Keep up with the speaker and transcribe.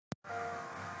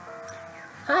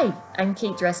Hi, I'm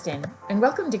Kate Dresden, and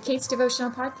welcome to Kate's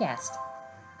Devotional Podcast.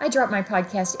 I drop my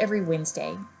podcast every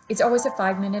Wednesday. It's always a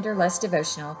 5-minute or less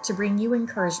devotional to bring you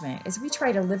encouragement as we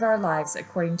try to live our lives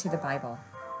according to the Bible.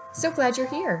 So glad you're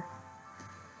here.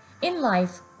 In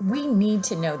life, we need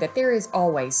to know that there is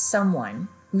always someone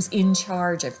who's in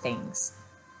charge of things.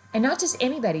 And not just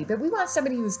anybody, but we want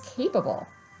somebody who's capable,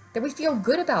 that we feel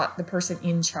good about the person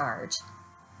in charge.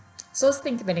 So let's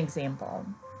think of an example.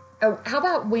 How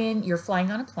about when you're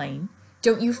flying on a plane?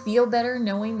 Don't you feel better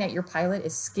knowing that your pilot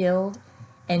is skilled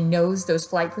and knows those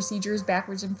flight procedures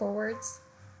backwards and forwards?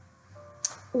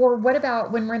 Or what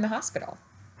about when we're in the hospital?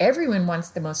 Everyone wants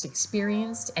the most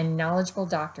experienced and knowledgeable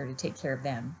doctor to take care of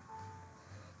them.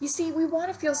 You see, we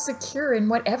want to feel secure in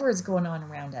whatever is going on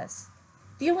around us.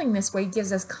 Feeling this way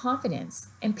gives us confidence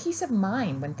and peace of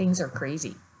mind when things are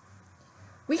crazy.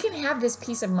 We can have this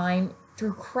peace of mind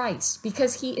through Christ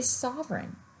because He is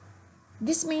sovereign.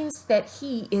 This means that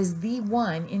He is the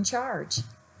one in charge.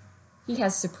 He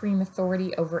has supreme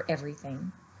authority over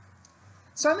everything.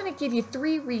 So I'm going to give you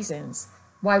 3 reasons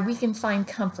why we can find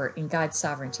comfort in God's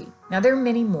sovereignty. Now, there are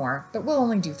many more, but we'll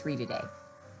only do 3 today.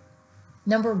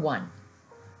 Number 1,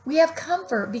 we have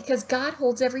comfort because God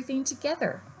holds everything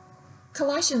together.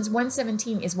 Colossians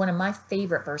 1:17 is one of my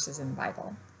favorite verses in the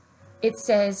Bible. It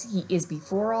says, He is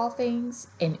before all things,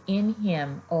 and in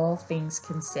Him all things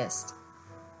consist.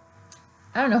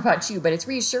 I don't know about you, but it's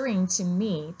reassuring to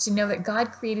me to know that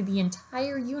God created the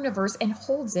entire universe and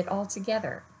holds it all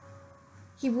together.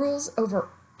 He rules over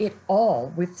it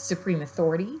all with supreme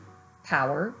authority,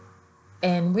 power,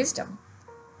 and wisdom.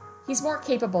 He's more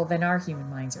capable than our human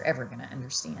minds are ever going to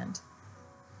understand.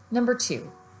 Number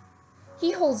 2,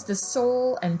 He holds the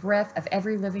soul and breath of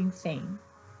every living thing.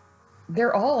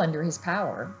 They're all under His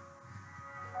power.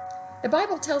 The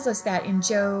Bible tells us that in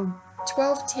Job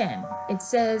 12:10. It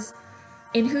says,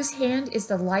 in whose hand is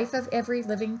the life of every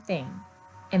living thing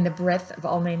and the breath of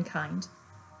all mankind.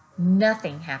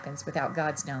 Nothing happens without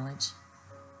God's knowledge.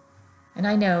 And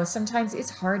I know sometimes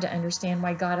it's hard to understand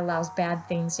why God allows bad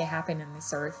things to happen in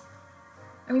this earth.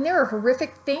 I mean, there are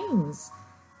horrific things.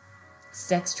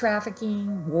 Sex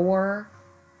trafficking, war,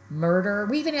 murder.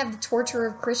 We even have the torture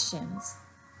of Christians.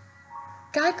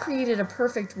 God created a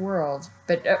perfect world,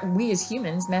 but we as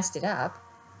humans messed it up.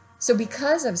 So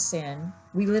because of sin,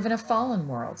 we live in a fallen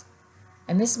world.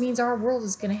 And this means our world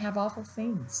is going to have awful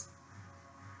things.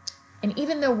 And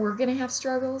even though we're going to have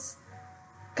struggles,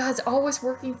 God's always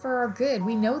working for our good.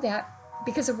 We know that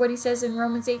because of what He says in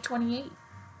Romans 8:28.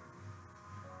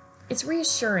 It's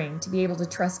reassuring to be able to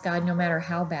trust God no matter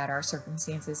how bad our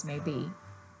circumstances may be.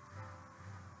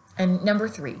 And number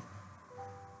 3,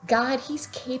 God, He's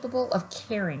capable of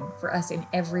caring for us in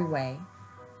every way.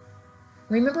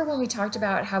 Remember when we talked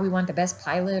about how we want the best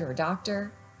pilot or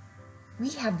doctor? We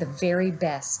have the very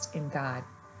best in God.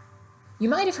 You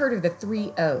might have heard of the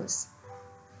 3 O's.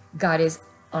 God is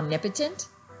omnipotent.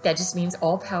 That just means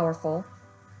all-powerful.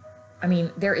 I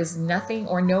mean, there is nothing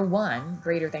or no one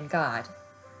greater than God.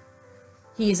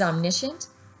 He is omniscient.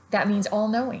 That means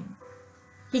all-knowing.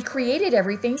 He created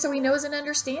everything, so He knows and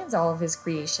understands all of His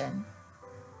creation.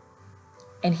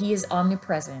 And He is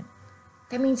omnipresent.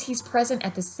 That means He's present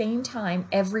at the same time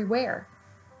everywhere.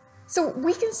 So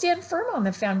we can stand firm on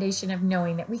the foundation of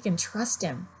knowing that we can trust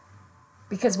Him.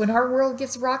 Because when our world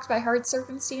gets rocked by hard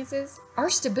circumstances, our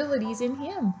stability is in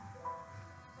Him.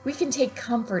 We can take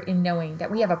comfort in knowing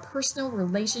that we have a personal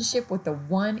relationship with the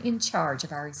one in charge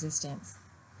of our existence.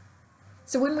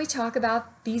 So when we talk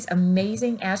about these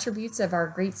amazing attributes of our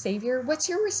great Savior, what's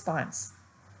your response?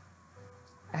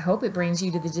 I hope it brings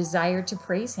you to the desire to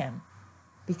praise Him,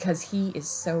 because He is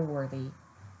so worthy.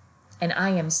 And I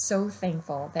am so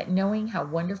thankful that knowing how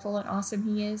wonderful and awesome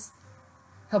He is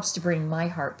helps to bring my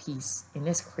heart peace in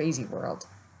this crazy world.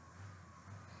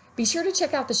 Be sure to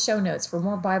check out the show notes for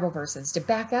more Bible verses to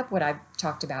back up what I've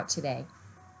talked about today.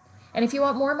 And if you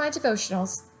want more of my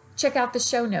devotionals, check out the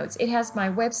show notes. It has my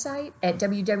website at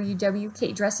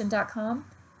www.katedresden.com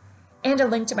and a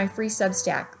link to my free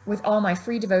Substack with all my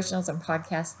free devotionals and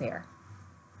podcasts there.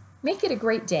 Make it a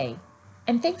great day.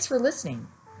 And thanks for listening.